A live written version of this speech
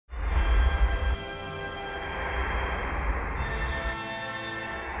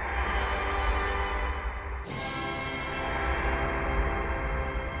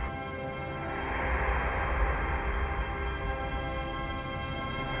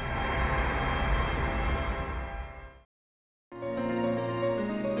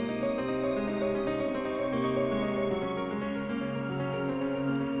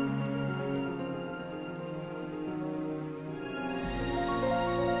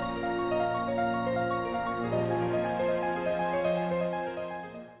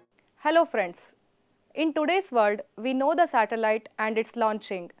Hello friends. In today's world, we know the satellite and its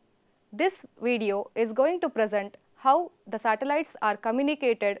launching. This video is going to present how the satellites are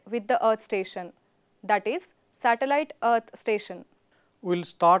communicated with the Earth station, that is Satellite Earth Station. We will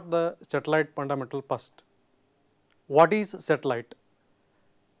start the satellite fundamental first. What is satellite?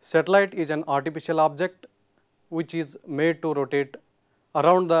 Satellite is an artificial object which is made to rotate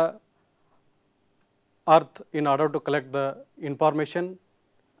around the Earth in order to collect the information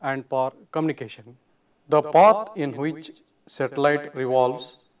and for communication. The path in which satellite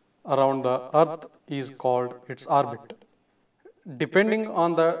revolves around the Earth is called its orbit. Depending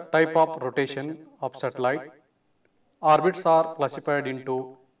on the type of rotation of satellite, orbits are classified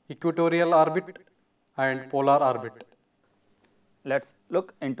into equatorial orbit and polar orbit. Let's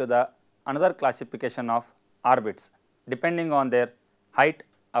look into the another classification of orbits depending on their height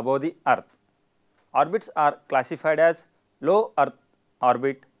above the Earth. Orbits are classified as low Earth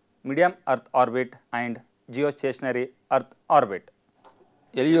orbit, medium Earth orbit and geostationary Earth orbit.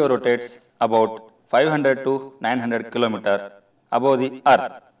 LEO rotates about 500 to 900 km above the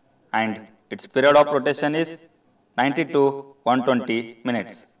Earth and its period of rotation is 90 to 120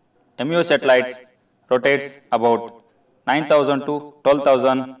 minutes. MEO satellites rotates about 9,000 to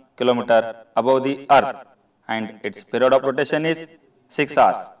 12,000 km above the Earth and its period of rotation is 6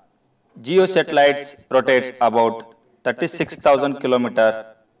 hours. GEO satellites rotates about 36,000 km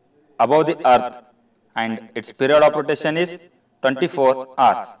above the Earth and its period of rotation is 24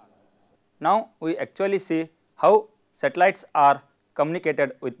 hours. Now we actually see how satellites are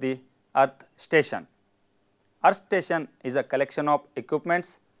communicated with the Earth station. Earth station is a collection of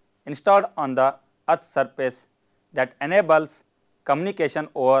equipments installed on the Earth's surface that enables communication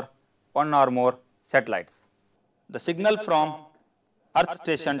over one or more satellites. The signal from Earth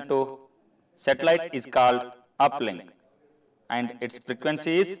station to satellite is called uplink and its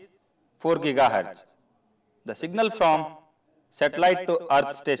frequency is 4 GHz. The signal from satellite to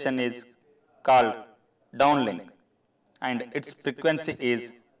Earth station is called downlink and its frequency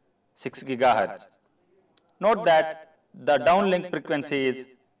is 6 GHz. Note that the downlink frequency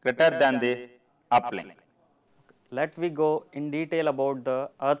is greater than the uplink. Let we go in detail about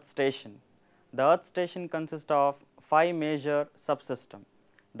the Earth station. The Earth station consists of 5 major subsystems: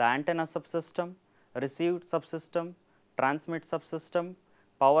 the antenna subsystem, received subsystem, transmit subsystem,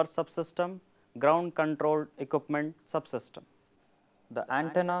 power subsystem, ground controlled equipment subsystem. The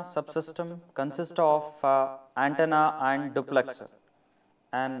antenna subsystem consists of antenna and duplexer.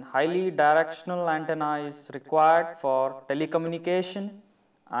 An highly directional antenna is required for telecommunication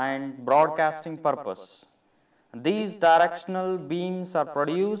and broadcasting purpose. These directional beams are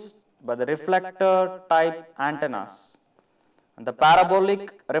produced by the reflector type antennas. The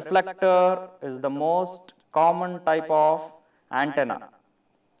parabolic reflector is the most common type of antenna.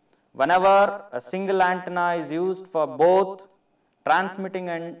 Whenever a single antenna is used for both transmitting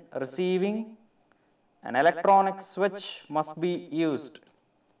and receiving, an electronic switch must be used.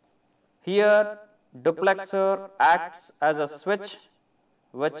 Here, duplexer acts as a switch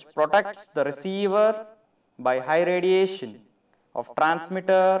which protects the receiver by high radiation of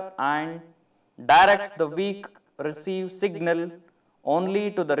transmitter and directs the weak received signal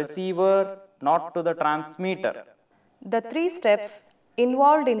only to the receiver, not to the transmitter. The 3 steps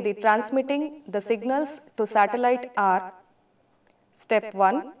involved in the transmitting the signals to satellite are: Step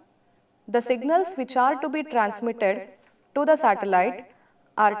 1. The signals which are to be transmitted to the satellite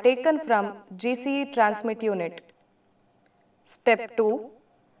are taken from GCE transmit unit. Step 2.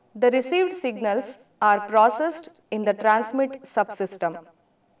 The received signals are processed in the transmit subsystem.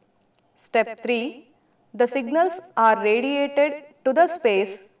 Step 3. The signals are radiated to the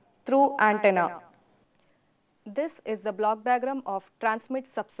space through antenna. This is the block diagram of transmit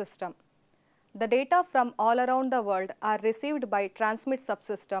subsystem. The data from all around the world are received by transmit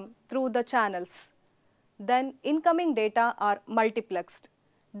subsystem through the channels. Then incoming data are multiplexed.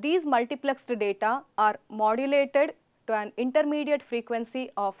 These multiplexed data are modulated to an intermediate frequency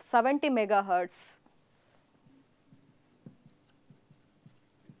of 70 MHz.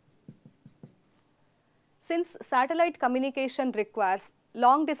 Since satellite communication requires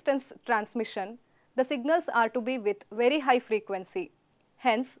long distance transmission, the signals are to be with very high frequency.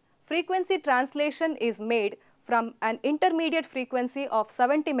 Hence, frequency translation is made from an intermediate frequency of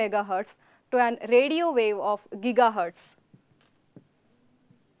 70 MHz to an radio wave of gigahertz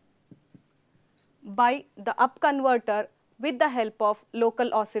by the up converter with the help of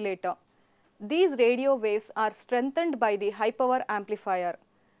local oscillator. These radio waves are strengthened by the high power amplifier.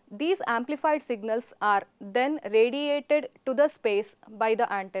 These amplified signals are then radiated to the space by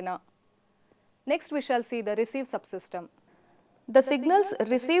the antenna. Next we shall see the receive subsystem. The signals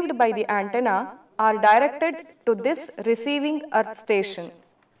received by the antenna are directed to this receiving earth station.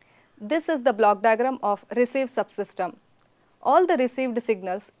 This is the block diagram of receive subsystem. All the received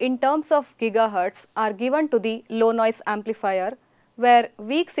signals in terms of gigahertz are given to the low noise amplifier, where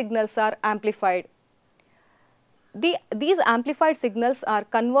weak signals are amplified. These amplified signals are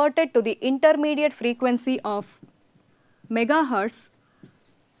converted to the intermediate frequency of megahertz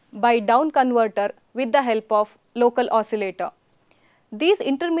by down converter with the help of local oscillator. These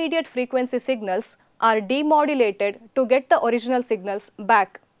intermediate frequency signals are demodulated to get the original signals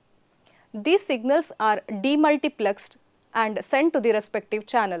back. These signals are demultiplexed and sent to the respective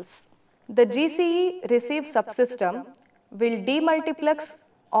channels. The GCE receive subsystem will demultiplex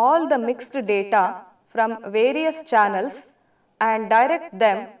all the mixed data from various channels and direct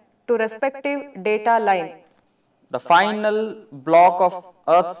them to respective data line. The final block of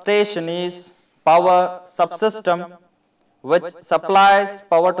earth station is power subsystem, which supplies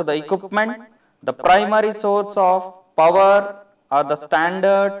power to the equipment. The primary source of power are the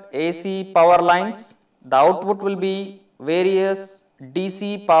standard AC power lines. The output will be various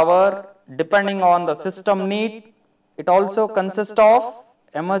DC power depending on the system need. It also consists of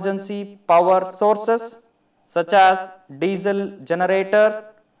emergency power sources such as diesel generator,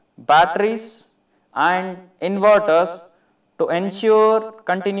 batteries and inverters to ensure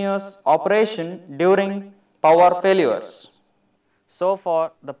continuous operation during power failures. So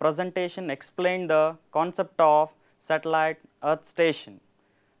far, the presentation explained the concept of satellite earth station.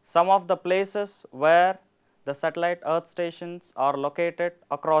 Some of the places where the satellite earth stations are located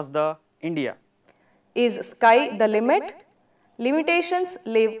across the India. Is sky the limit? Limitations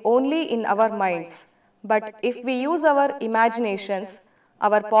live only in our minds, but if we use our imaginations,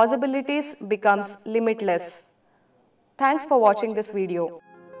 our possibilities becomes limitless. Thanks for watching this video.